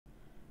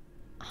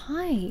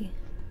Hi.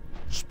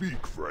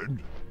 Speak, friend.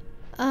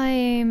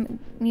 I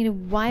need a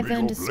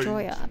wyvern Your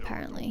destroyer, blades.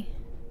 apparently.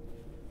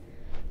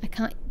 I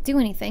can't do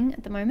anything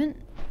at the moment.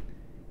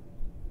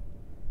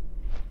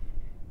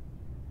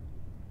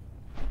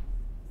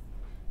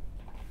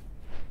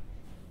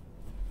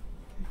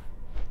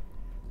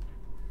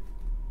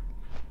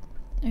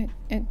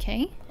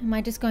 Okay. Am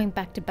I just going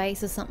back to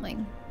base or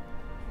something?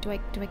 Do I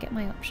get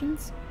my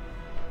options?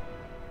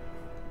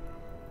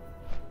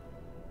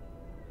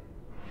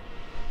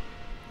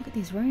 Look at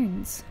these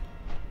runes.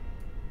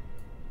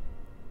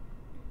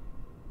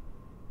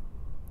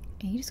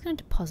 Are you just going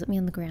to deposit me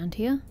on the ground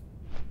here?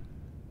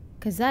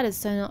 Because that is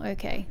so not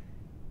okay.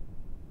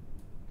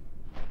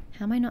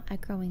 How am I not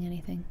aggroing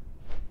anything?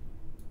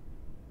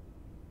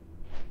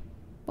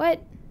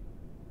 What?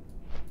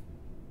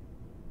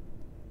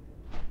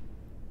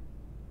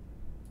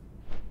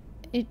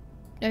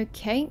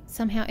 Okay,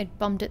 somehow it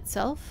bombed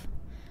itself.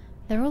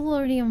 They're all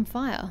already on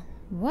fire.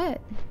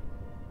 What?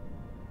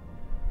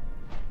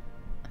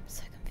 I'm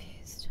so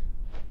confused.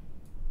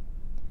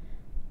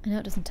 I know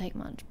it doesn't take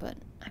much, but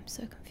I'm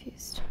so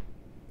confused.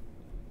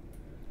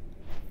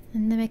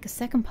 And they make a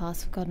second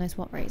pass for God knows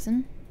what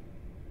reason.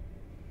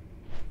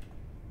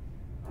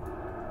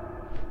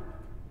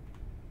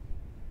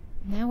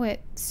 Now we're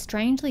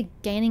strangely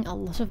gaining a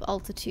lot of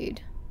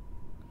altitude.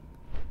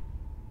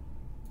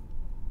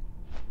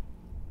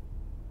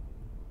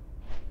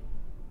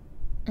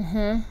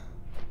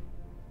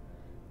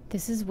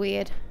 This is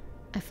weird.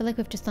 I feel like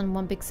we've just done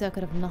one big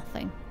circuit of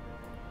nothing.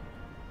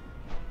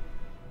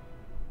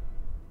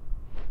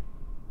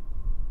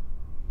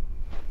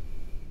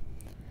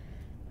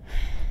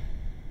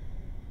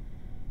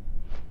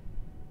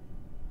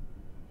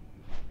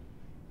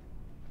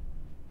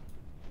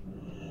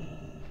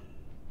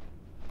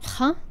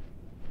 Huh?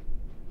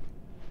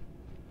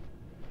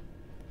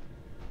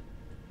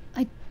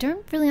 I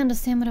don't really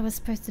understand what I was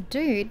supposed to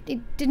do.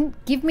 It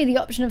didn't give me the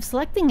option of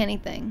selecting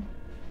anything.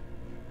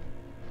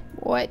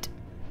 What?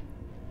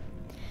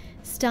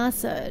 Star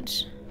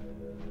Surge.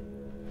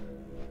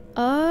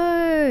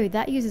 Oh,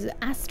 that uses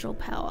astral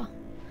power.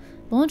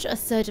 Launch a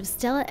surge of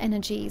stellar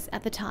energies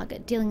at the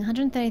target, dealing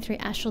 133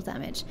 astral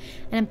damage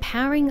and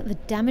empowering the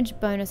damage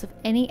bonus of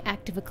any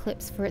active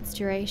eclipse for its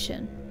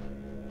duration.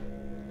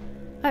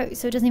 Oh,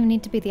 so it doesn't even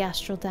need to be the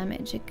astral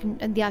damage. It can,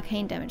 the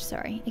arcane damage,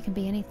 sorry. It can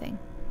be anything.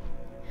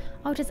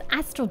 Oh, just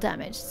astral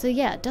damage. So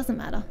yeah, it doesn't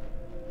matter.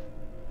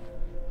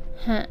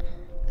 Huh.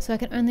 So I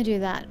can only do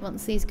that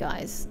once these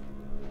guys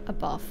are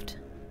buffed.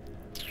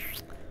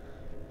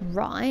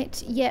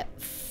 Right. Yeah,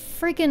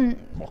 freaking...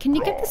 Can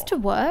you get this to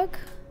work?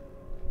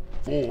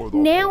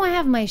 Now I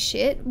have my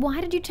shit. Why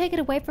did you take it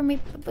away from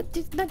me? But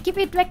don't give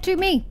it back to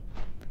me.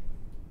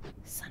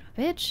 Son of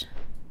a bitch.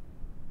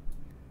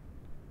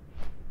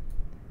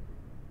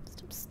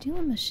 Stop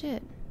stealing my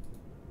shit.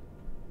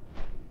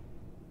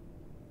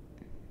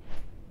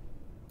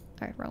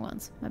 Alright, wrong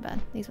ones. My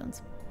bad. These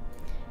ones.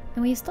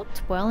 And will you stop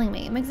twirling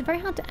me? It makes it very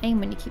hard to aim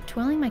when you keep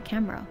twirling my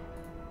camera.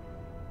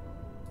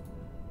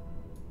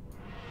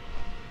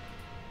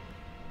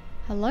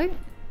 Hello?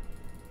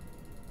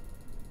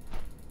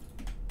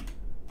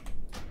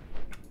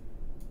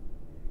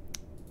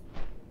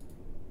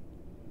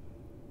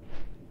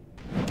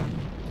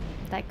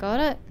 That got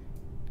it.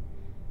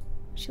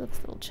 She looks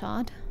a little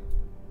charred.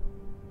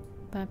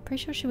 But I'm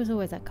pretty sure she was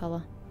always that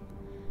colour.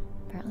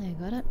 Apparently I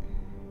got it.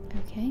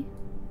 Okay.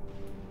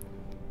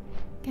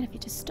 Again, if you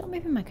just stop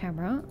moving my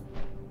camera,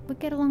 we'd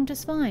get along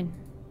just fine.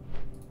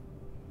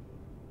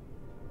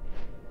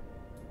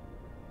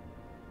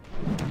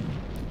 That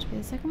should be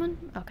the second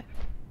one? Okay.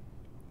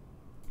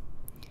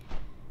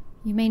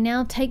 You may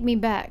now take me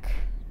back.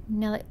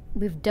 Now that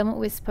we've done what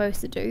we're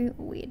supposed to do.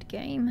 Weird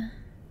game.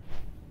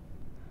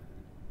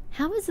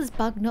 How is this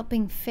bug not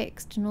being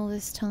fixed in all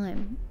this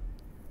time?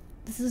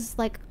 This is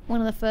like one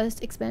of the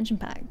first expansion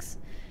packs.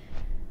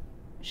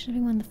 Should have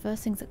been one of the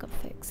first things that got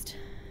fixed.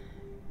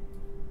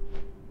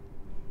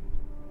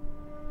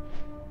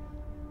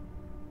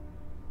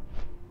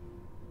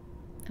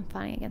 I'm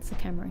fighting against the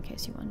camera in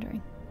case you're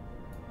wondering.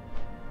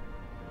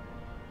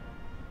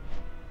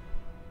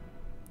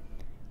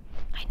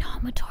 I know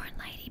I'm a Tauren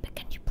lady, but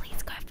can you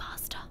please go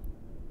faster?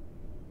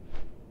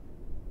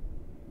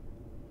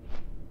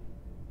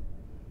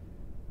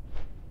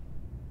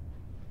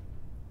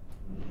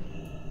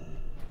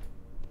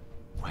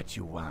 What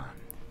you want?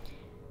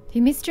 If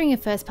you missed during your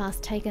first pass,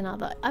 take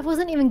another. I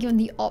wasn't even given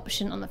the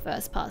option on the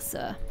first pass,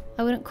 sir.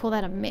 I wouldn't call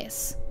that a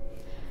miss.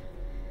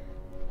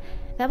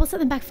 That will set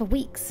them back for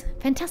weeks.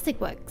 Fantastic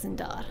work,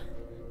 Zindar.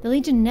 The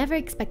Legion never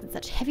expected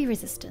such heavy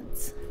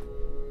resistance.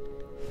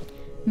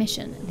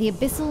 Mission: the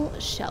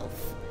Abyssal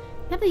Shelf.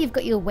 Now that you've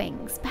got your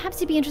wings,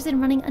 perhaps you'd be interested in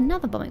running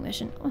another bombing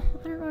mission. Oh,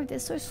 I don't know, they're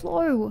so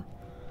slow.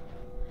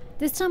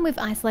 This time we've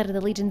isolated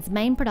the Legion's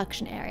main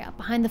production area,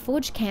 behind the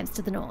forged camps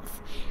to the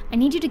north. I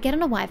need you to get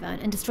on a wyvern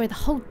and destroy the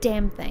whole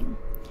damn thing.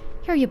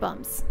 Here are your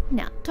bombs.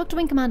 Now, talk to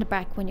Wing Commander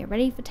Brack when you're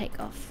ready for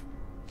takeoff.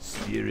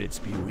 Spirits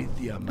be with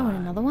you, man. Oh, and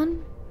another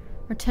one?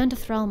 Return to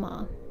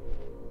Thralmar.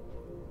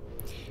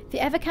 If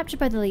you're ever captured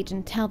by the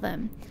Legion, tell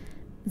them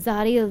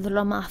Zari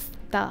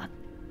Lomasta.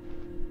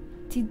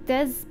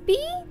 Tidesby?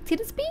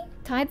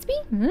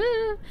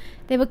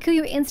 They will kill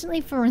you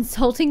instantly for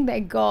insulting their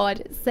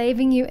god,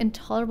 saving you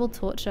intolerable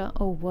torture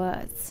or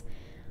worse.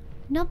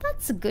 Now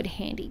that's a good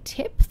handy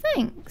tip,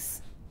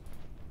 thanks.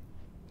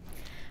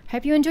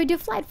 Hope you enjoyed your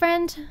flight,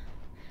 friend.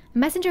 A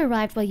messenger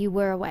arrived while you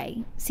were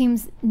away.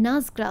 Seems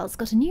Nazgral's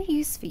got a new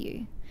use for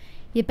you.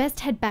 You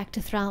best head back to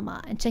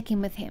Thralmar and check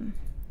in with him.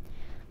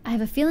 I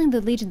have a feeling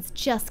the Legion's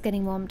just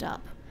getting warmed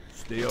up.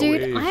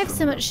 Dude, I have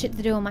so much shit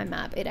to do on my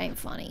map, it ain't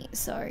funny.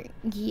 So,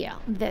 yeah,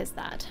 there's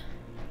that.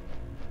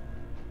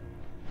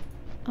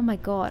 Oh my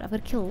god, I've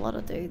got to kill a lot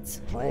of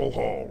dudes.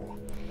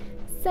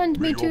 Send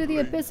me to the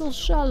abyssal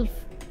shelf.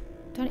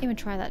 Don't even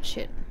try that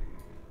shit.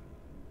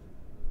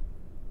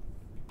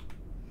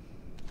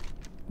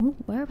 Ooh,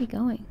 where are we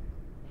going?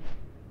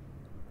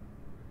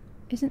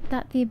 Isn't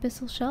that the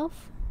abyssal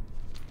shelf?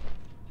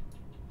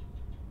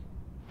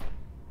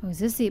 Oh, is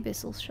this the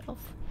abyssal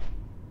shelf?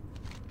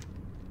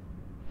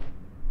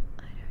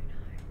 I don't know.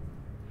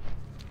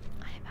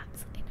 I have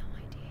absolutely no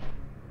idea.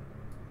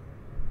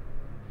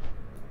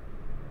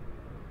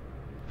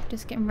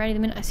 Just getting ready the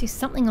minute I see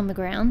something on the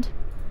ground.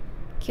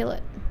 Kill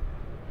it.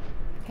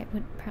 Okay,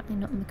 we're apparently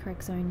not in the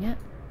correct zone yet.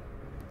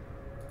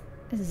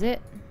 This is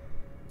it.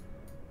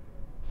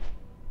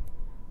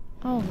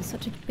 Oh, there's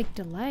such a big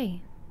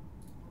delay.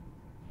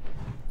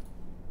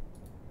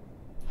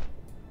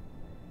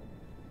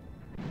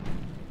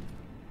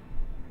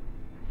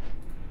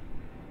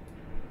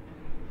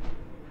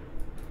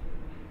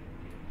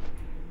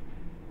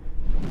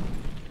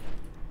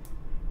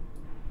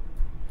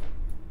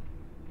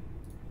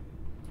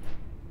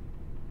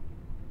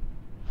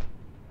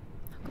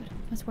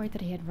 I was worried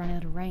that he had run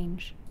out of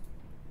range.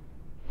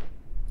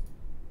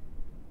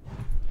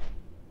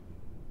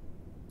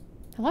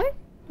 Hello?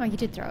 Oh, you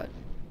did throw it.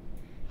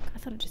 I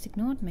thought it just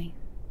ignored me.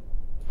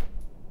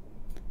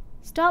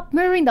 Stop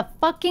moving the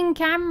fucking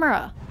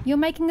camera! You're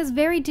making this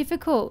very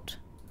difficult.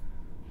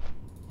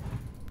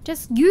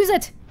 Just use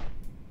it!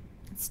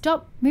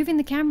 Stop moving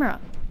the camera.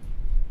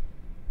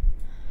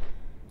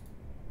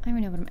 I don't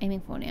even know what I'm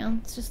aiming for now.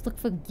 Let's just look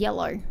for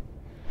yellow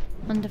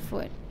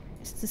underfoot.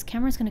 This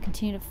camera's going to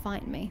continue to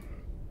fight me.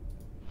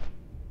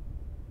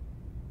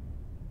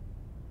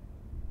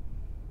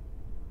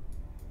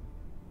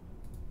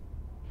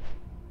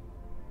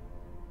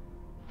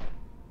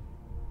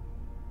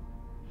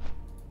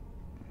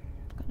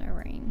 I've got no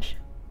range.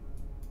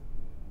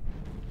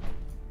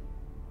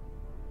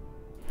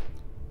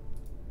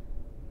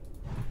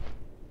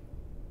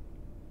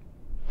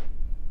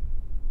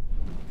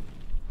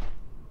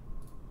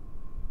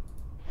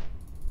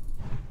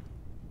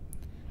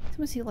 It's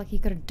almost like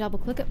you've got to double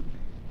click it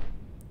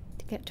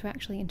to get to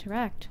actually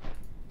interact.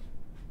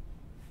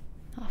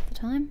 Half the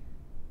time.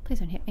 Please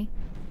don't hit me.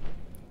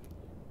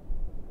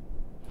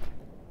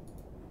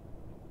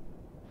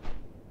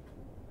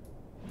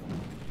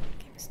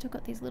 Okay, we've still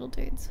got these little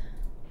dudes.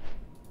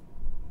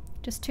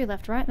 Just two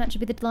left, right? That should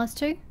be the last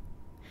two.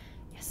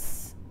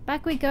 Yes.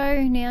 Back we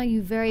go now,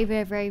 you very,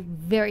 very, very,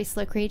 very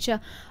slow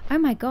creature. Oh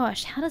my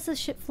gosh, how does this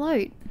shit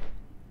float?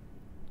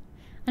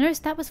 I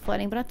noticed that was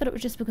floating, but I thought it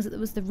was just because it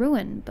was the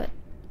ruin, but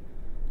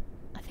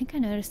I think I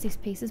noticed these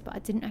pieces, but I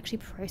didn't actually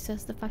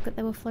process the fact that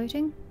they were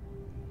floating.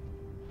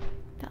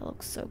 That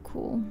looks so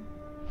cool.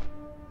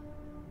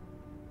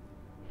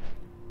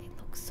 It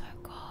looks so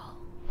cool.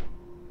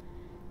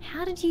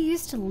 How did you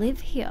used to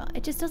live here?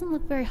 It just doesn't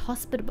look very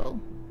hospitable.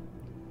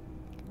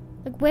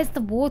 Like, where's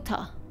the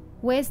water?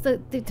 Where's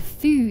the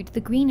food, the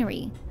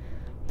greenery,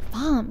 the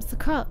farms, the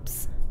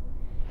crops?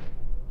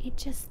 It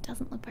just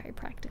doesn't look very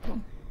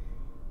practical.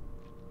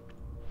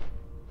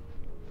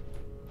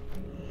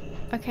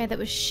 Okay, that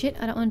was shit.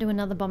 I don't want to do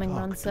another bombing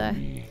run, so...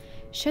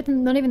 Shit,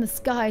 not even the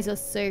skies are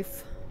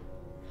safe.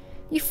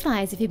 You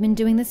fly as if you've been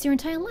doing this your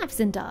entire life,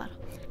 Zindar.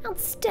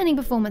 Outstanding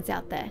performance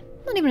out there.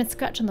 Not even a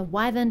scratch on the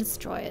Wyvern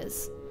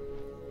destroyers.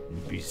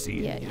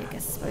 Yeah, I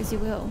suppose you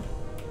will.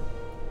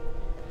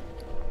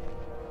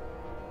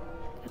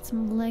 Got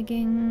some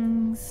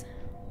leggings.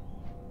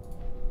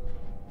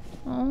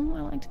 Oh, I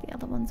liked the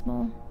other ones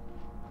more.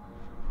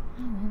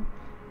 Oh well.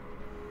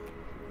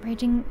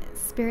 Raging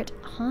Spirit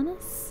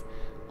Harness?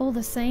 All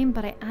the same,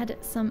 but I add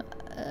some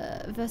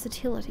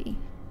versatility.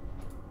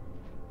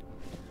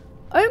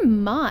 Oh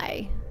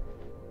my!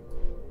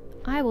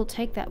 I will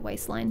take that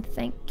waistline,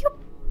 thank you.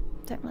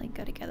 Don't really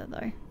go together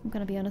though, I'm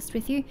gonna be honest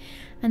with you.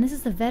 And this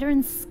is the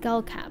Veteran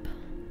Skull Cap,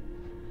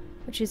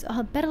 which is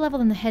a better level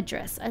than the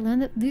headdress. I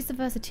learned that lose the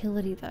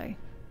versatility though.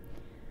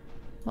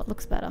 What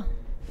looks better?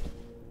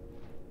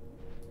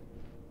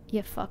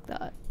 Yeah, fuck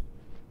that.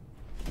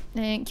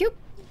 Thank you.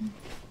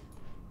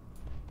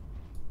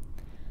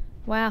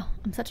 Wow,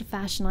 I'm such a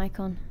fashion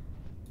icon.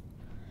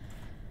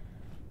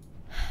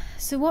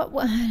 So what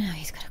no,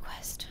 he's got a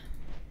quest.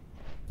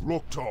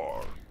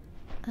 Loktar.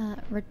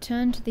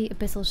 Return to the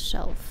abyssal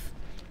shelf.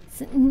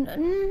 Is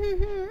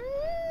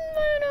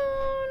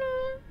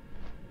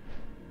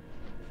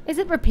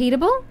it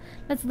repeatable?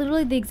 That's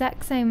literally the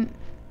exact same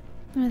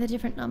No, they're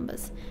different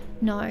numbers.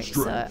 No,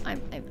 so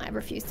Strength. I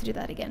refuse to do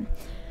that again.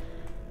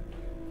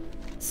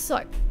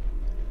 So,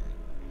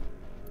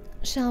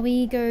 shall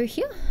we go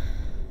here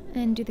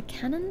and do the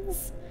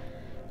cannons?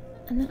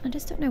 And then I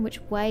just don't know which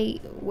way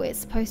we're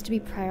supposed to be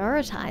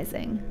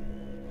prioritizing.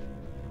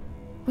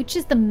 Which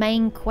is the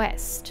main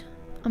quest?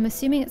 I'm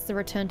assuming it's the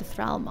return to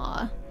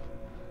Thralmar.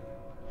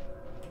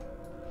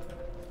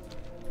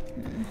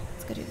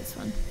 Let's go do this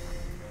one.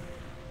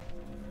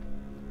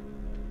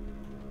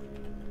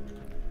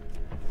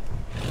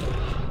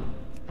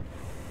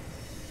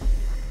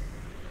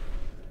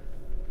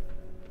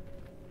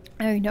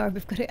 Oh no,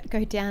 we've got to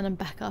go down and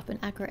back up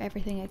and aggro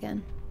everything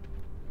again.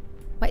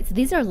 Wait, so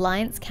these are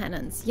alliance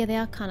cannons. Yeah, they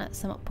are kind of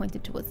somewhat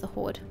pointed towards the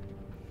horde.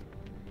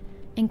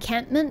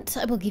 Encampment,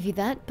 I will give you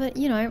that, but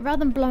you know, rather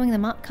than blowing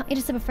them up, can't you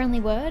just have a friendly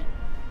word?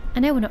 I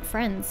know we're not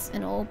friends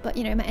and all, but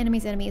you know, my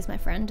enemy's enemy is my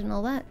friend and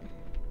all that.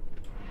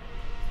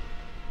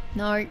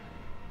 No,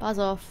 buzz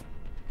off.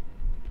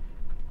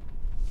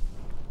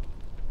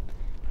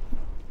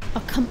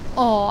 Oh, come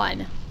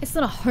on. It's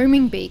not a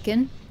homing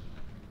beacon.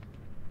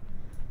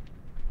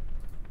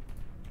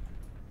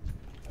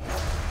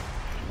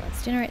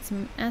 Let's generate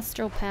some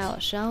astral power,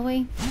 shall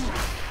we?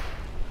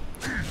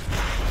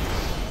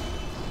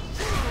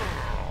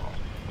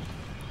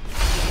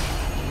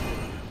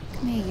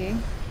 Come here, you.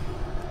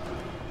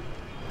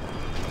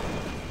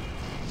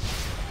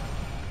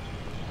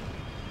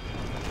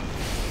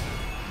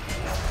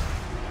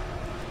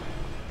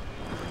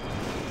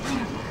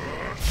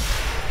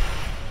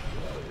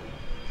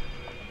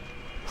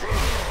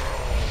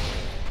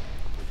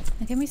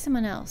 Now give me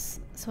someone else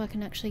so I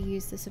can actually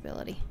use this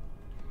ability.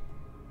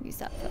 Use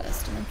that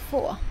first, and then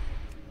 4.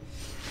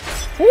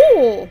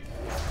 Oh!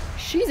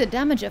 She's a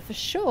damager for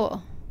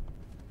sure.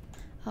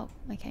 Oh,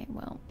 okay,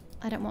 well,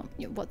 I don't want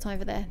what's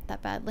over there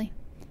that badly.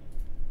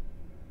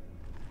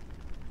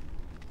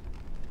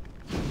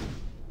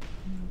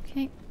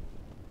 Okay.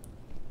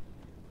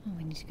 Oh,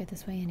 we need to go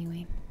this way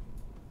anyway.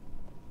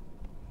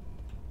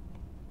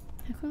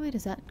 How quickly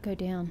does that go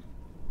down?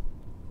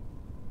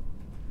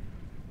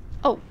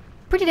 Oh,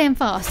 pretty damn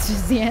fast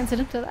is the answer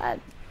to that.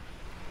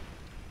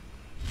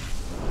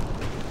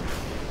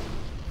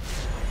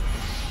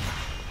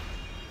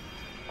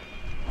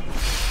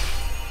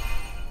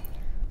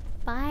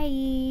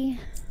 Bye.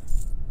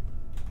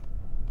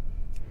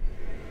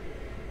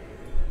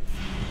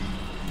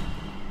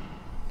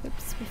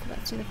 Oops, we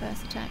forgot to do the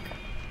first attack.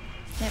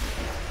 There we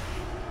go.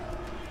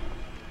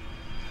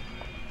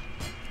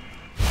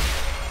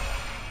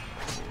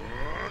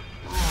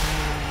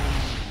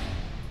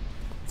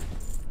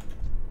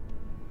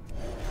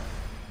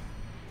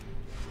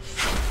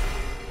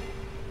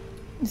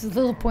 There's a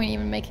little point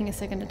even making a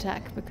second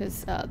attack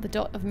because the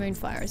dot of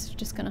Moonfire is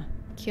just gonna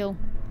kill.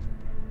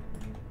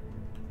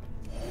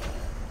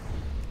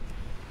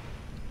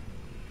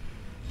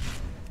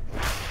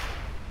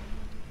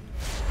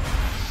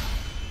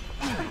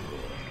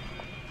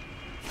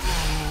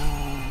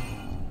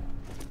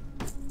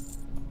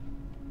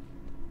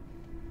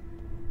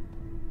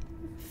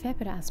 Fair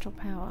bit of astral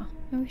power.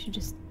 Maybe we should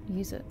just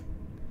use it.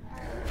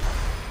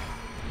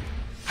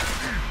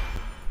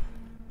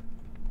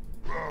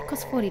 It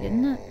cost 40,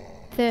 didn't it?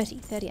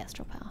 30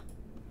 astral power.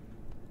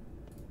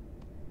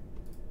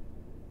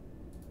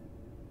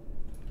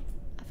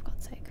 For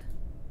God's sake.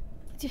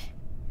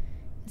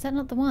 Is that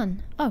not the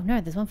one? Oh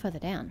no, there's one further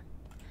down.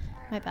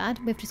 My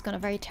bad. We've just gone a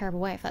very terrible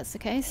way if that's the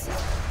case.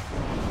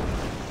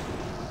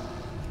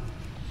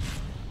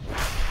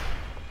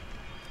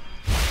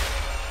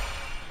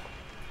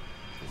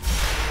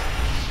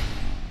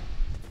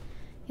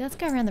 Yeah, let's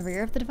go around the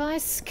rear of the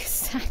device,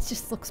 because that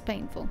just looks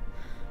painful.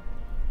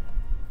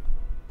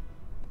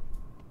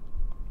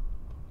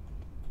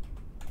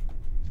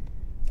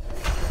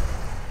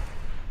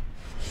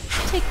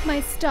 Take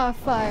my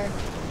starfire.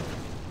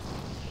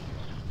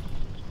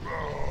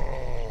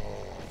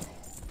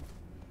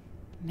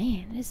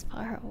 Man, it is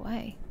far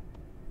away.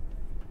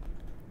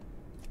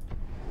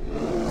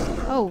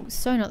 Oh,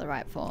 so not the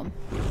right form.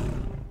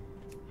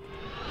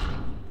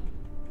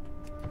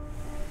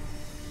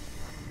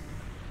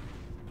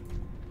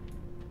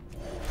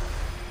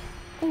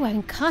 Oh, I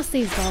can cast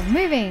these while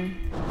moving.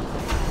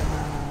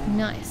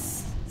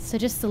 Nice. So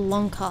just the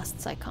long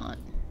casts I can't.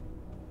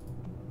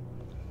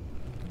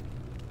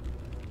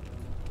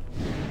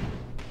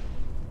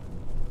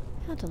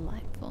 How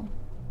delightful.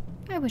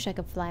 I wish I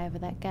could fly over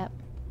that gap.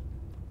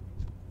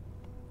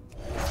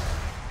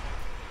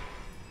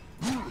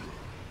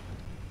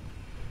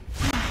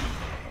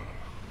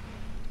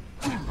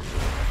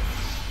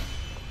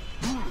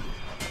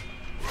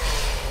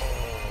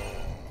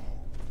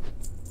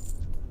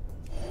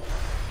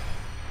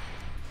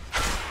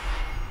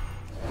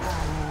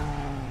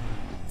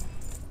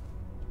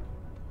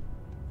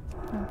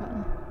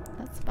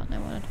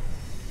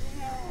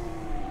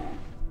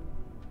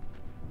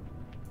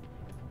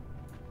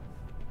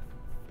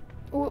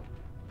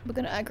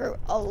 We're gonna aggro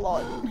a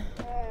lot.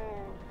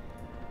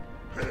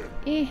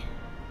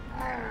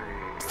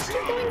 Just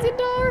keep going,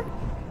 Zindar!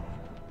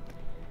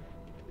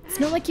 It's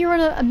not like you're on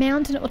a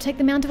mountain or take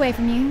the mount away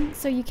from you,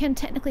 so you can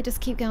technically just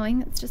keep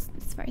going. It's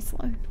very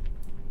slow.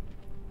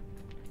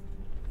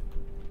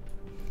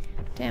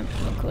 Damn,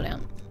 no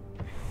cooldown.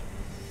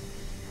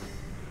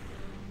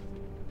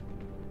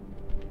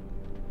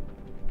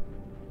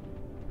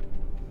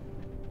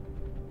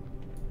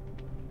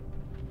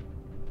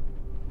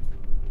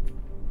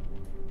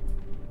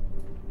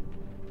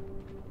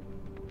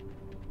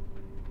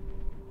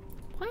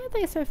 Why are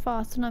they so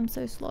fast and I'm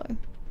so slow?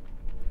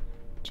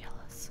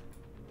 Jealous.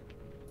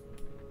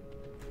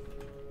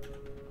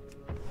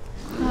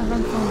 Oh,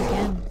 wrong phone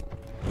again.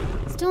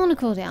 Still on a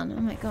cooldown.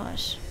 Oh my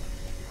gosh.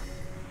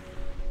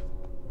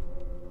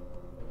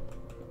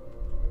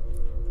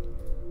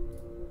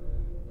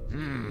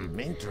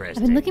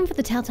 Interesting. I've been looking for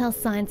the telltale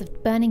signs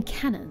of burning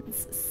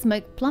cannons.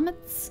 Smoke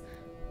plummets.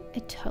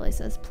 It totally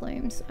says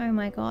plumes. Oh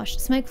my gosh.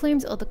 Smoke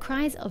plumes or the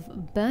cries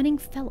of burning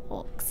fell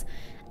orcs.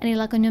 Any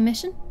luck on your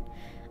mission?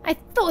 I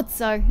thought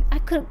so. I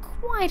couldn't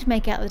quite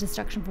make out the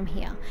destruction from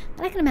here,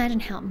 but I can imagine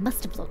how it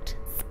must have looked.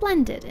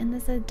 Splendid. And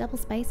there's a double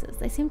spaces.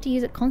 They seem to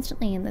use it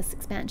constantly in this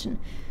expansion.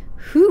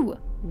 Who?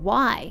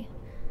 Why?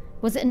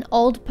 Was it an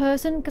old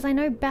person? Because I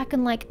know back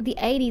in like the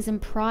 80s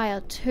and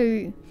prior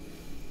to,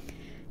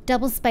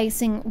 double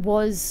spacing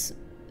was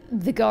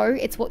the go.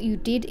 It's what you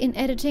did in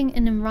editing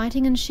and in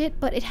writing and shit,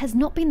 but it has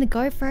not been the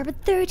go for over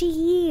 30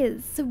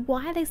 years. So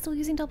why are they still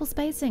using double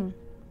spacing?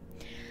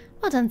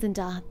 Well done,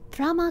 Zindar.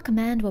 Thralmar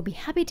Command will be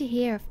happy to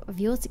hear of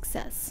your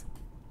success.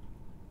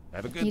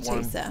 Have a good You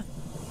one. too, sir.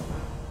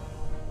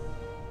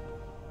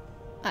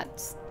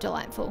 That's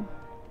delightful.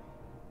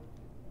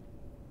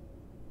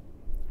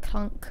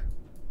 Clunk.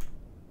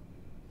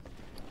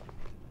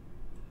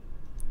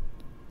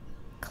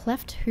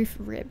 Cleft hoof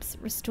ribs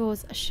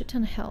restores a shit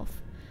ton of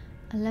health.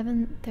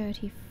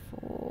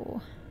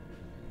 1134.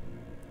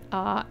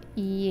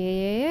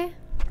 Yeah.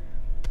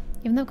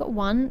 Even though I've got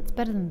one, it's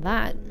better than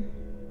that.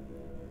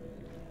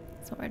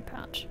 It's not red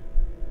pouch.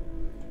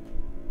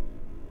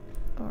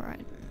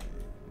 Alright.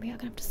 We are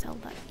gonna have to sell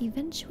that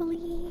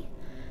eventually.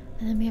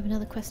 And then we have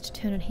another quest to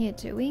turn on here,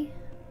 do we?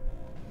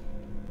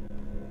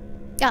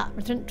 Ah,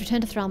 return to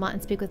Thralmar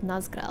and speak with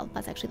Nazgral.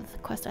 That's actually the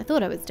quest I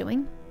thought I was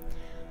doing.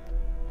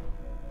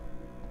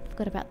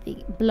 Forgot about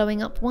the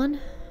blowing up one.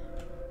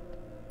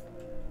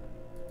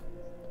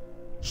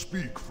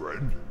 Speak,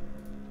 friend.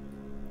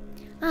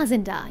 Ah,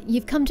 Zindar,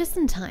 you've come just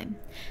in time.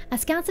 Our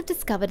scouts have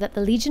discovered that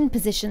the Legion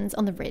positions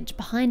on the ridge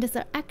behind us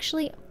are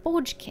actually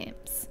forge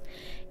camps.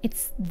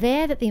 It's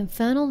there that the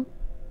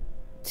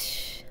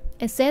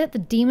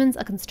demons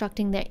are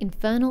constructing their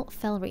infernal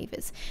fell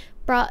reavers.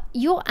 Bruh,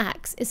 your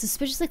axe is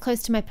suspiciously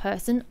close to my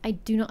person. I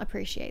do not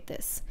appreciate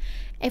this.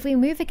 If we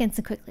move against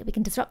them quickly, we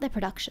can disrupt their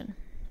production.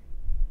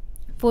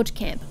 Forge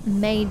camp.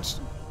 Mageddon.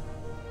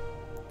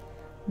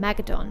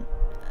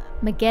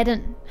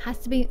 Mageddon. Has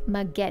to be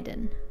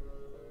Mageddon.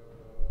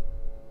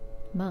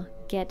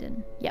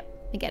 Mageddon.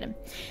 Yep, Mageddon.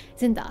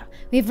 Zindar,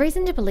 we have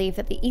reason to believe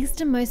that the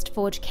easternmost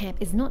forge camp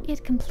is not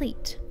yet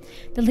complete.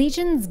 The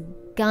Legion's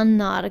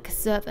Gunnarg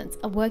servants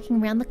are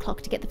working around the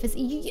clock to get the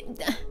facility.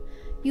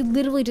 You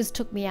literally just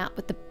took me out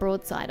with the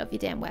broadside of your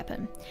damn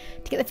weapon.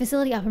 To get the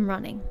facility up and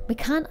running. We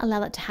can't allow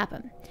that to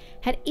happen.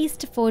 Head east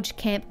to Forge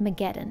Camp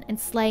Mageddon and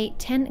slay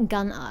 10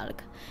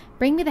 Gunnarg.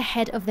 Bring me the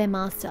head of their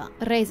master,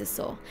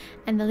 Razorsaw,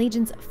 and the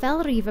Legion's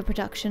Fell Reaver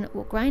production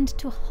will grind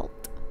to a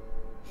halt.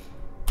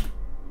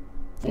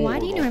 Why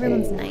do you know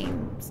everyone's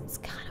names? It's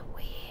kind of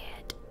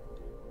weird.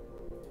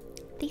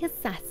 The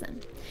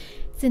Assassin.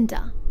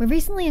 Zindar, we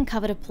recently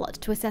uncovered a plot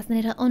to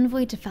assassinate our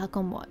envoy to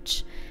Falcon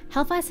Watch.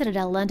 Hellfire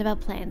Citadel learned of our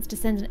plans to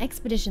send an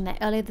expedition there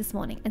earlier this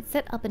morning and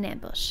set up an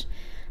ambush.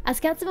 Our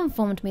scouts have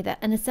informed me that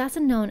an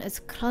assassin known as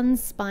Krun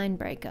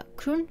Spinebreaker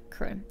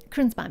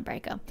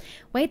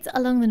waits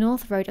along the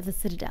north road of the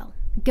Citadel.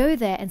 Go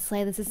there and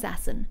slay this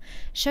assassin.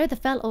 Show the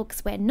fell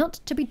orcs we're not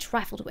to be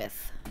trifled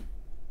with.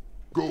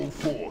 Go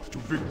forth to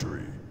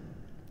victory.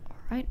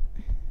 Alright.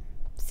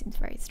 Seems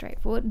very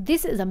straightforward.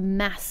 This is a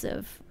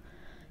massive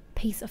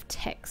piece of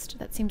text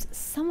that seems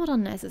somewhat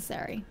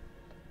unnecessary.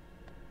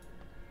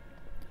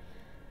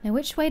 Now,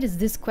 which way does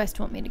this quest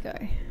want me to go?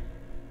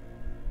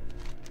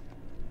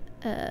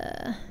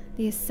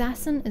 The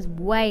assassin is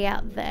way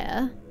out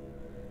there.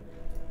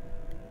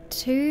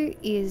 2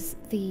 is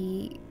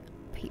the...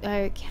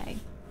 Okay.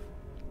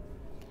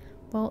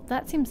 Well,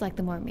 that seems like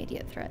the more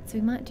immediate threat, so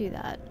we might do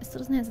that. It still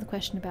doesn't answer the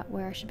question about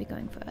where I should be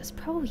going first.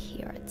 Probably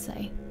here, I'd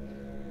say.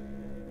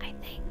 I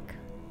think.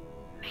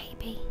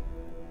 Maybe.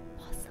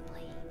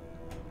 Possibly.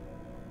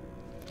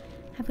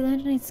 Have we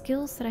learned any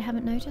skills that I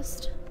haven't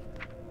noticed?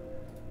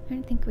 I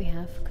don't think we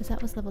have, because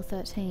that was level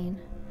 13.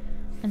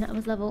 And that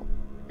was level...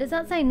 Does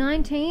that say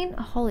 19?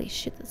 Oh, holy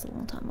shit, that's a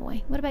long time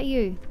away. What about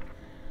you?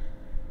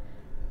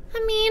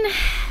 I mean...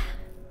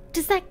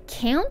 Does that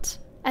count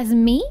as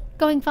me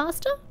going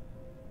faster?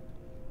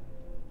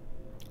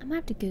 I might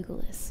have to Google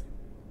this.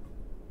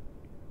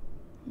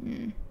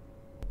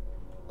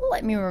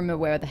 Let me remember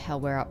where the hell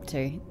we're up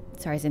to.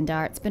 Sorry,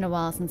 Zindar, it's been a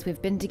while since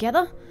we've been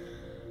together.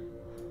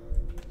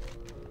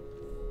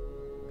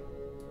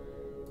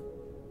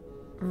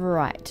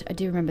 Right, I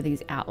do remember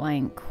these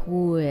outlying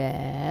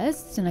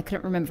quests, and I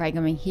couldn't remember if I'm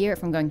going here,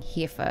 if I'm going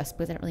here first,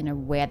 because I don't really know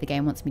where the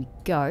game wants me to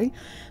go.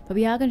 But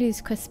we are going to do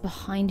these quests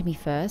behind me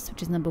first,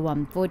 which is number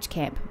 1, Forge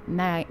Camp,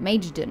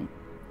 Magedon.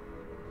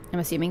 I'm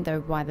assuming,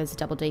 though, why there's a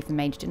double D for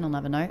Magedon, I'll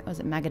never know. Or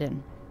is it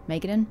Magadon?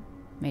 Magedon?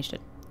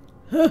 Magedon.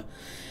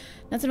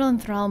 National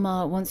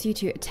Thralmar wants you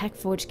to attack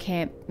Forge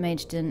Camp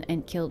Magedon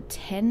and kill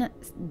 10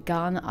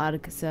 Garn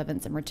Arg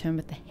servants and return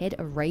with the head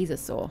of Razor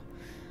Saw.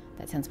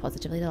 That sounds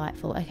positively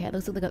delightful. Okay, it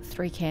looks like they've got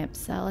 3 camps,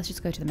 so let's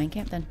just go to the main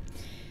camp then.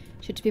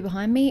 Should be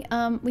behind me.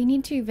 We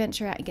need to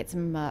venture out and get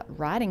some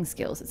riding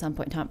skills at some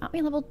point in time. Aren't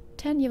we level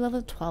 10? You're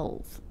level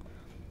 12.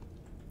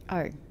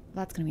 Oh,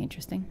 that's going to be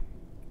interesting.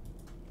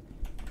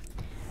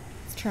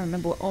 Let's try and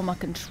remember what all my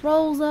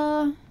controls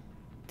are.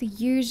 The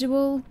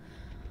usual.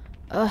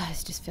 Ugh,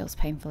 this just feels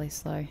painfully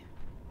slow.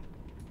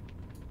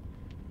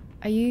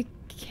 Are you...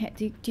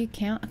 Do you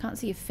count? I can't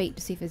see your feet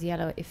to see if there's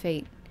yellow at your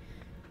feet.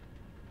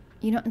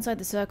 You're not inside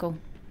the circle.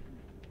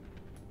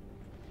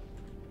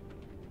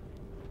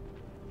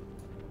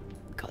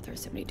 God, there are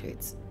so many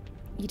dudes.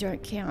 You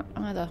don't count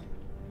either.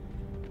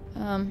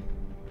 Yeah,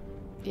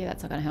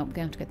 that's not gonna help. We're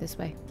gonna have to go this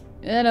way.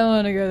 I don't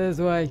want to go this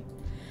way.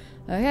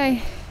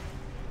 Okay.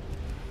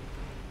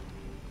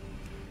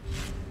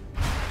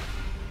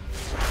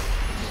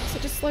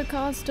 Such a slow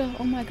caster.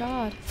 Oh my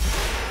god.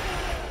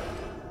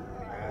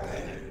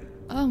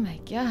 Oh my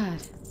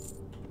god.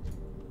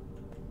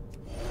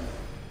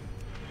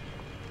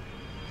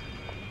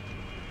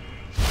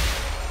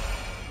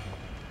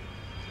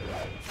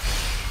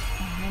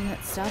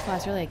 Starfire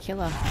is really a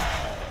killer.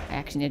 I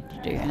actually need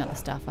to do another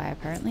Starfire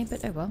apparently,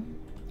 but oh well.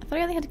 I thought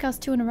I only had to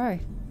cast 2 in a row.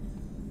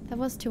 That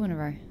was 2 in a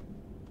row.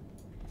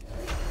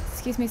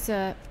 Excuse me,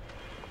 sir.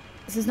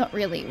 This is not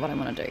really what I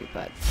want to do,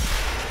 but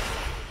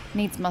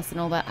needs must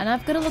and all that. And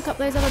I've got to look up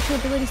those other 2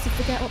 abilities to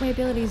figure out what my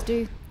abilities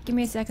do. Give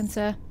me a second,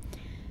 sir.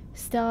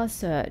 Stellar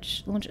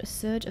Surge. Launch a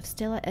surge of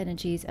stellar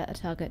energies at a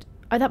target.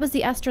 Oh, that was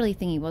the astrally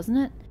thingy, wasn't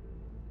it?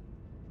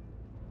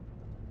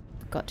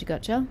 Gotcha,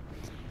 gotcha.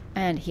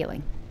 And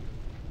healing.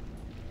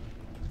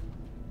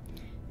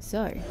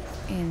 So,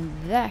 in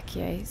that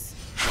case,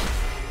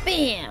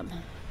 BAM!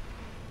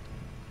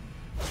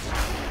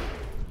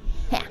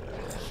 Ha!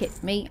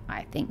 Hit me?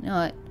 I think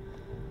not.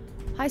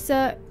 Hi,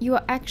 sir. You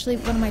are actually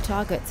one of my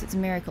targets. It's a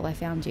miracle I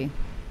found you.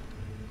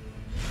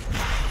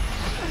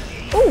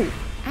 Ooh!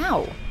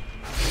 Ow!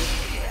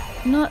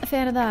 Not a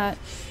fan of that.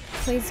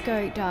 Please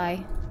go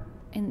die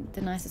in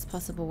the nicest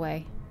possible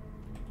way.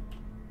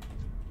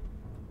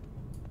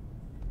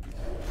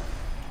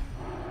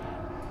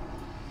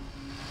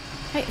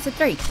 Hey, it's a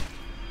 3.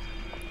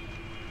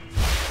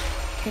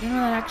 Get in on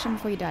that action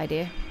before you die,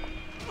 dear.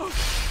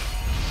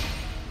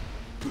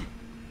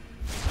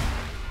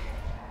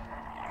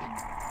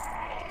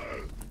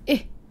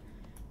 Eh.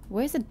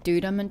 Where's the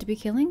dude I'm meant to be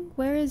killing?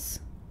 Where is...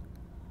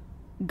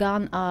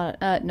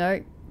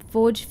 no.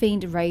 Forge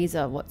Fiend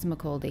Razor,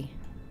 whatchamacallit.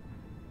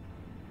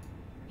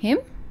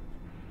 Him?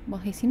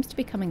 Well, he seems to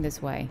be coming this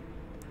way.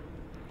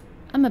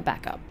 I'm a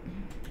backup.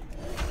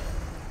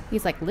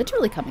 He's like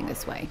literally coming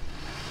this way.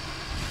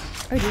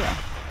 Oh dear,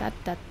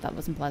 that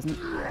wasn't pleasant.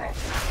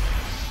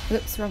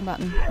 Oops, wrong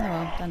button. Oh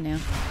well, done now.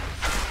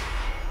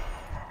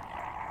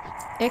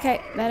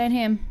 Okay, that ain't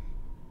him.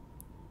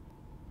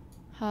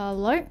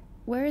 Hello?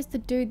 Where is the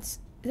dude's...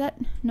 Is that...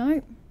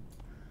 No.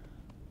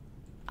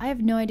 I have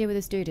no idea where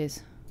this dude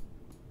is.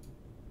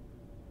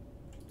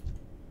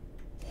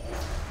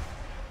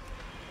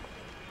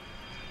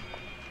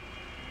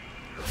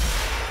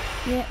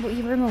 Yeah, well,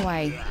 you room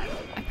away.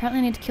 Apparently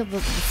I need to kill the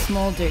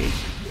small dude,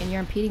 and you're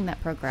impeding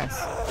that progress.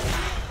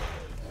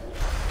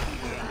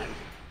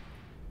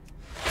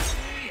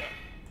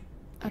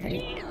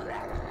 Okay.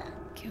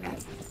 Kill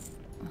it.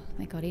 Oh,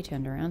 thank God he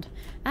turned around.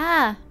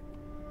 Ah!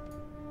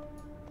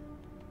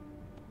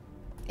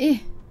 Eh.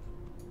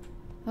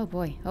 Oh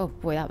boy,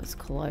 that was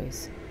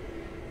close.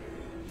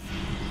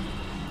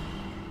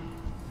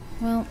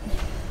 Well,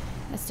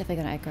 that's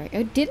definitely gonna aggro.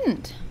 It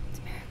didn't! It's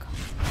a miracle.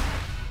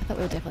 I thought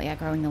we were definitely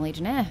aggroing the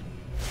Legionnaire.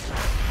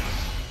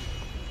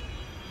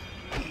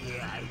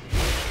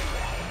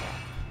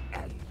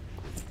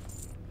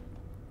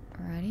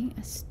 Alrighty,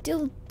 I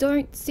still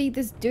don't see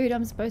this dude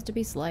I'm supposed to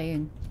be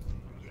slaying.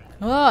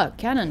 Oh,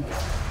 cannon!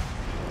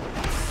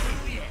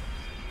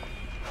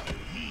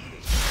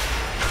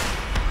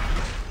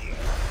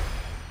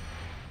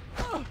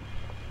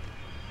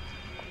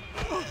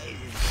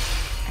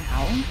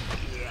 Ow.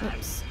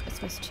 Oops, it's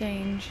supposed to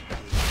change.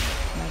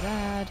 My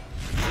bad.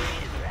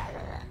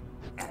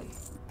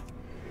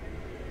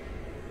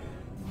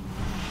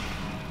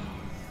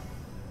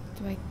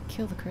 Do I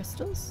kill the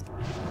crystals?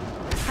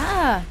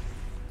 Ah!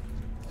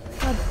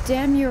 God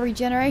damn your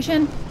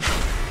regeneration!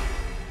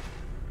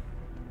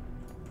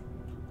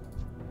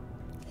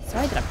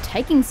 Sorry that I'm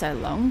taking so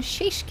long.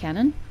 Sheesh,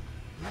 cannon.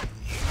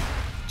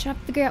 Trying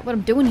to figure out what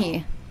I'm doing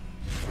here.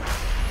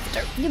 I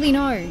don't really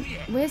know.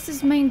 Where's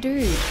this main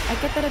dude? I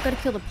get that I gotta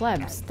kill the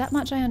plebs. That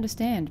much I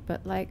understand,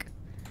 but like...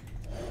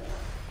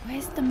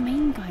 Where's the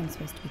main guy I'm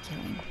supposed to be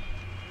killing?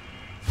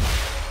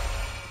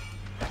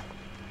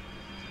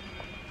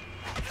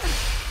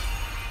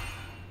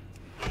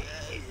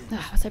 Ugh,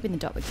 I was hoping the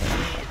dot would get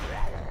him.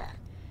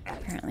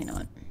 Apparently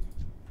not.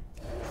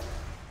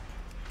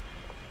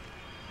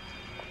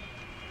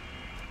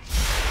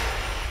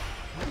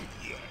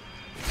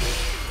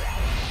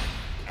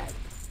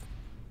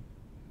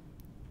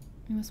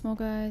 Any more small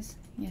guys?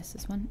 Yes,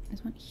 this one.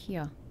 There's one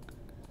here.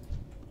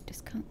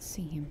 Just can't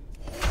see him.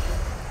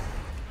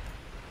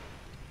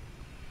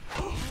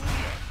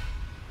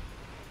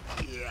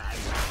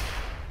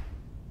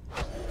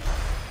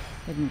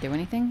 They didn't do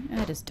anything?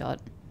 I just dot.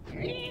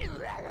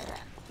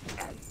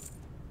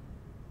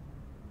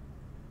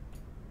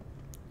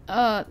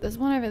 Oh, there's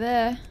one over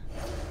there.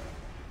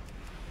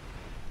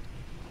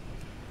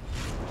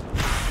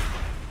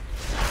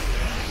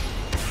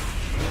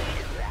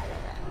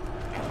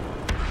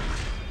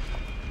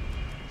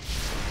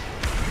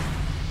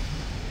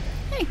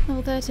 Hey,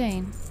 level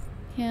 13.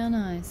 How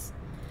nice.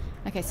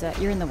 Okay, so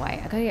you're in the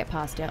way. I gotta get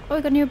past you. Oh,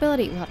 we got a new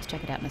ability. We'll have to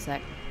check it out in a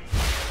sec.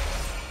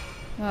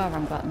 Oh,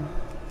 wrong button.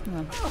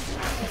 Well,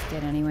 he's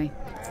dead anyway.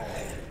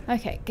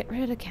 Okay, get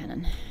rid of the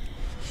cannon.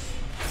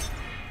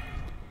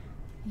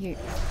 You.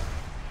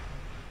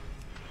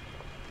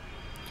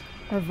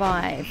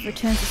 Revive.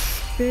 Returns the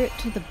spirit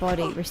to the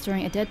body,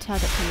 restoring a dead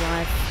target to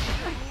life.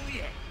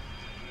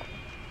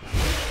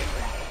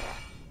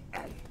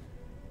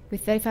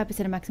 With 35%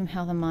 of maximum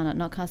health and mana,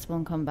 not castable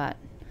in combat.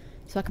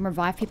 So I can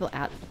revive people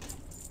out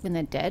when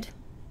they're dead.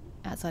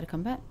 Outside of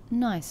combat.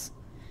 Nice.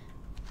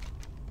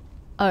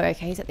 Oh,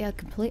 okay, he's at the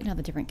complete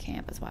another different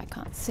camp. That's why I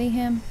can't see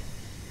him.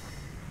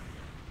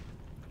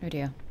 Oh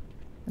dear.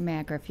 We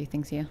may aggro a few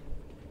things here.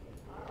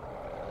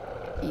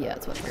 Yeah,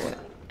 that's what I thought.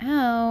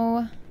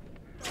 Ow.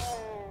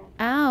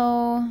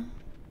 Ow.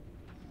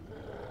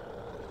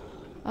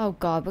 Oh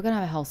god, we're gonna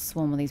have a whole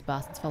swarm of these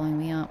bastards following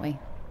me, aren't we?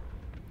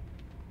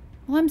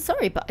 Well, I'm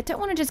sorry, but I don't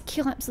want to just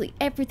kill absolutely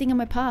everything in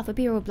my path. It'd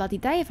be a real bloody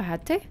day if I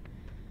had to.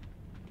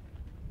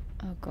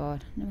 Oh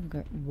god, I'm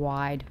gonna go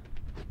wide.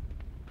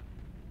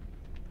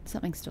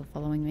 Something's still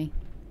following me.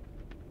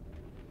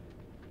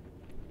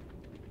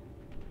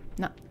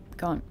 No,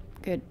 gone.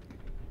 Good.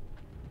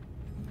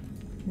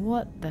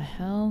 What the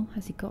hell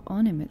has he got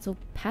on him? It's all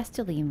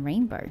pastel-y and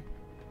rainbow.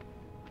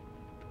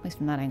 At least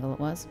from that angle it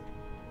was.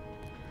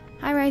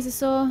 Hi, Razor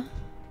Saw.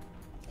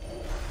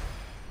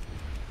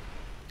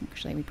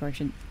 Actually, we probably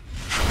should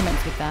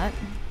commence with that.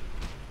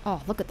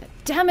 Oh, look at the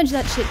damage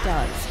that shit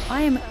does.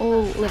 I am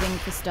all living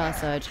for Star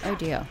Surge. Oh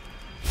dear.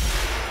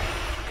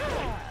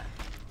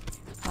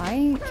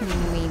 Hi,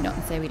 can we not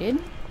say we did?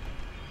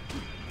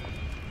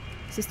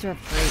 Sister of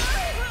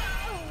Three.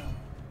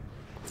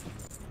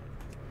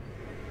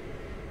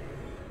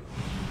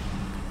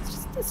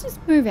 Let's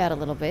just move out a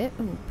little bit.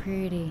 Oh,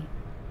 pretty.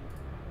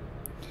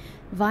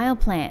 Vile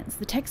plans.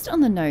 The text on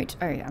the note,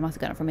 oh, I must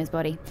have got it from his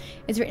body,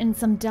 is written in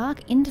some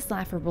dark,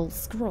 indecipherable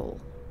scroll.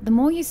 The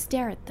more you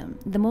stare at them,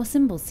 the more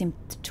symbols seem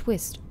to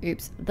twist.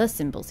 Oops, the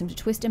symbols seem to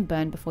twist and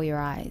burn before your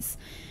eyes.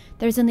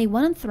 There is only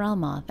one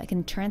Enthralma that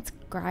can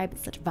transcribe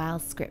such vile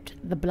script,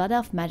 the Blood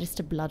Elf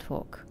Magister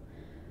Bloodhawk.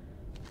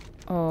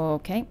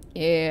 Okay,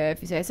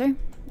 if you say so.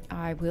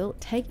 I will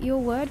take your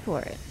word for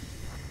it.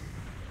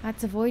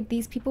 Let's avoid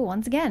these people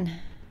once again.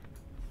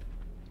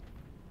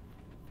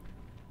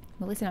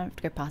 Well, at least I don't have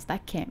to go past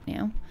that camp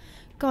now.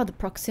 God, the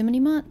proximity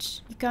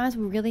march. You guys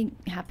were really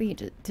happy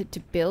to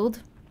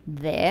build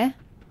there.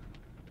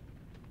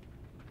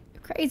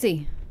 You're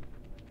crazy.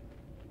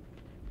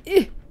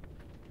 Ugh.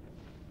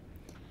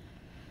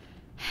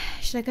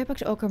 Should I go back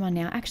to Orgrimmar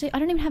now? Actually, I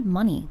don't even have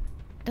money.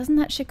 Doesn't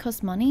that shit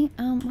cost money?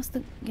 What's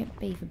the get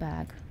beef a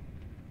bag?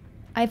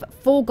 I have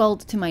 4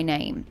 gold to my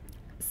name.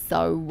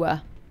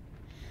 So,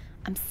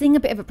 I'm seeing a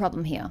bit of a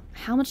problem here.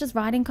 How much does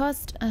riding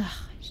cost? I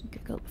should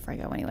Google it before I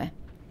go anywhere.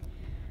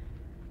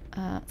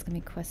 It's gonna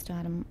be a quest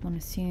item. One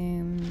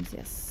assumes.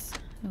 Yes.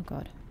 Oh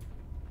god.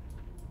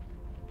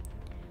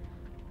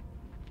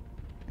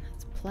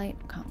 That's plate.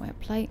 Can't wear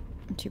plate.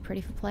 I'm too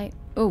pretty for plate.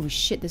 Oh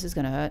shit, this is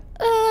gonna hurt.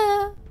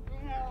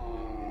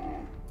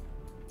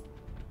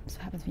 That's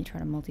what happens when you try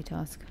to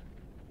multitask.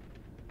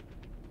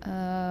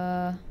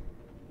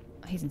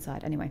 He's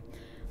inside. Anyway.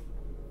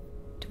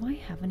 Do I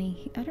have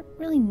any? I don't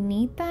really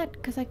need that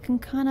because I can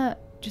kind of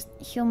just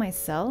heal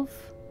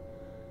myself.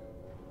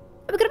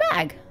 Oh, we got a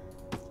bag.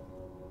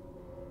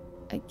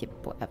 Yeah,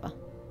 whatever.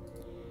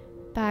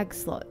 Bag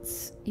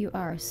slots. You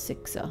are a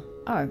 6er.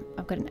 Oh,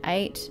 I've got an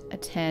 8, a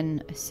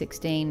 10, a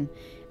 16,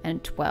 and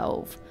a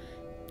 12.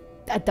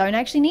 I don't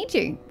actually need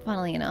you,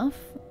 funnily enough.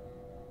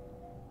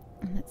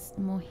 And that's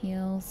more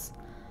heals.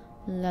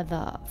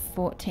 Leather.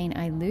 14.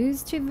 I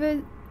lose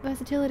to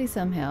versatility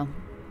somehow.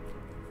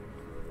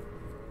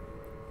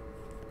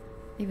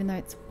 Even though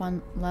it's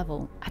 1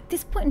 level. At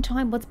this point in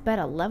time, what's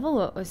better,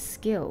 level or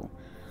skill?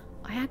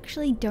 I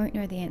actually don't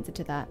know the answer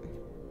to that.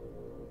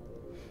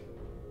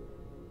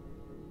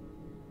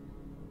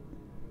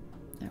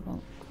 Oh,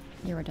 well,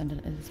 you're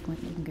redundant at this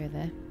point. You can go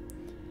there.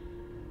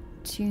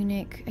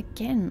 Tunic.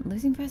 Again,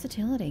 losing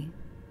versatility.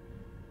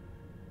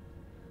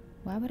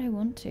 Why would I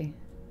want to?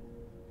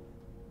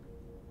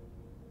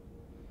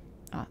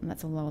 Ah, and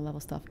that's all lower level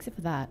stuff, except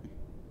for that.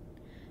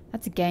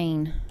 That's a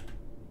gain.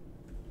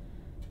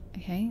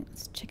 Okay,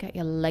 let's check out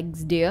your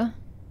legs, dear.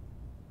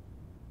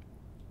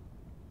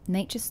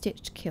 Nature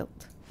stitched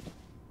kilt.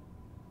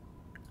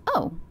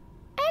 Oh,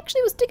 I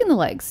actually was digging the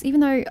legs, even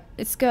though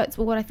its skirts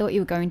were what I thought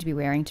you were going to be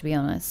wearing, to be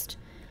honest.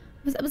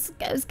 I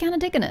was kind of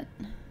digging it.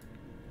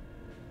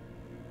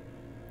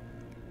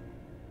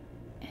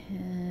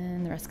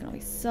 And the rest can all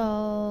be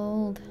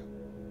sold.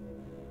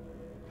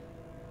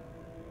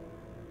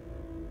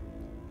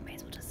 May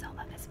as well just sell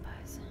that, I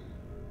suppose.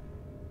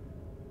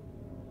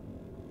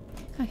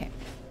 Okay.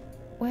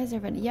 Where's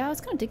everyone? Yeah, I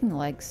was kind of digging the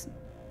legs.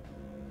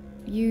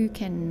 You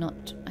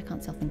cannot... I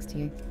can't sell things to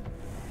you.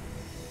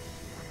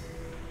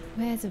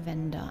 Where's a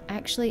vendor?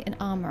 Actually, an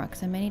armorer,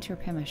 because I may need to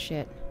repair my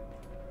shit.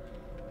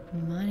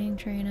 Mining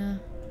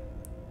trainer.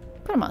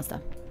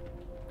 Quartermaster.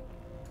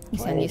 You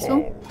sound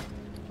useful.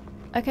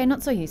 Okay,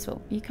 not so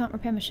useful. You can't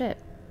repair my shit.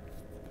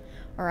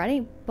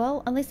 Alrighty,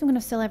 well, at least I'm going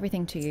to sell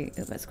everything to you.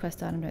 Ooh, that's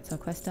quest item. Don't sell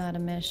quest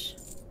item-ish.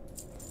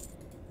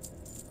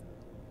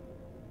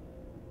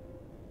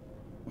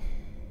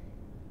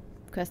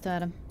 Quest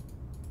item.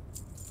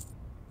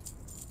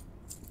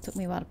 Took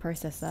me a while to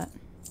process that.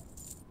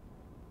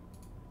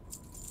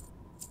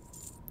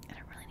 I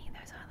don't really need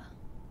those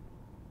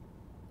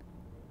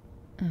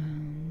either.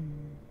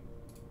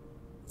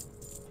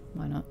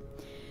 Why not?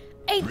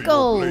 8 Real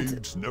gold!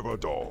 blades never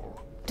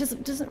dull.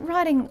 Doesn't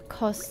writing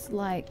cost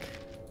like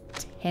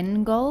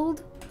 10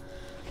 gold?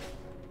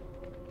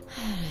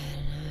 I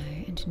don't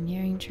know.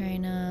 Engineering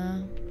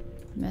trainer,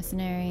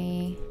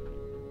 mercenary,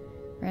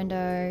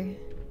 rando.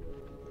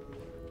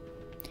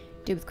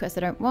 Do with quests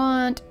I don't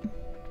want.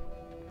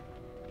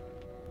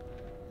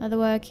 Other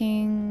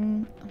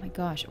working. Oh my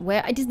gosh.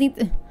 Where? I just need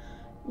the...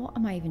 What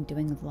am I even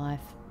doing with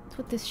life? That's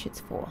what this shit's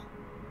for.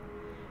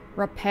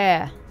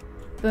 Repair.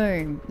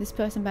 Boom. This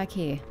person back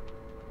here.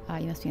 Ah,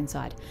 you must be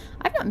inside.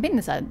 I've not been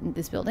inside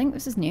this building.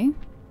 This is new.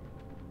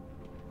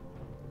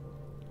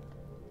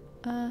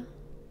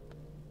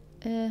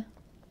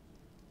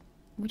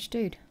 Which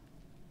dude?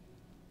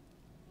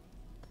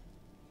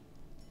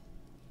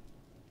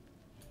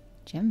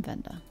 Gem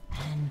vendor.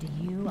 And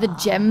you The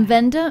gem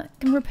vendor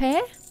can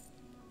repair?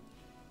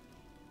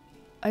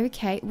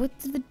 Okay,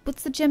 what's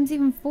the gems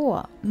even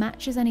for?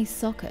 Matches any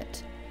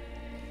socket.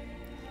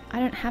 I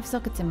don't have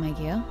sockets in my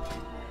gear.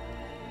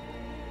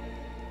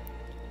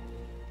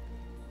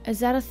 Is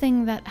that a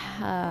thing that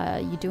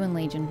you do in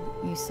Legion?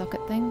 Use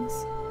socket things?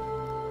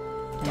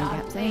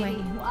 Gaps anyway.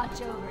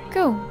 Watch over you.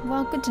 Cool.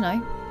 Well, good to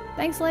know.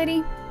 Thanks,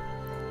 lady.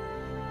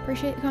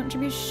 Appreciate your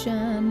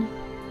contribution.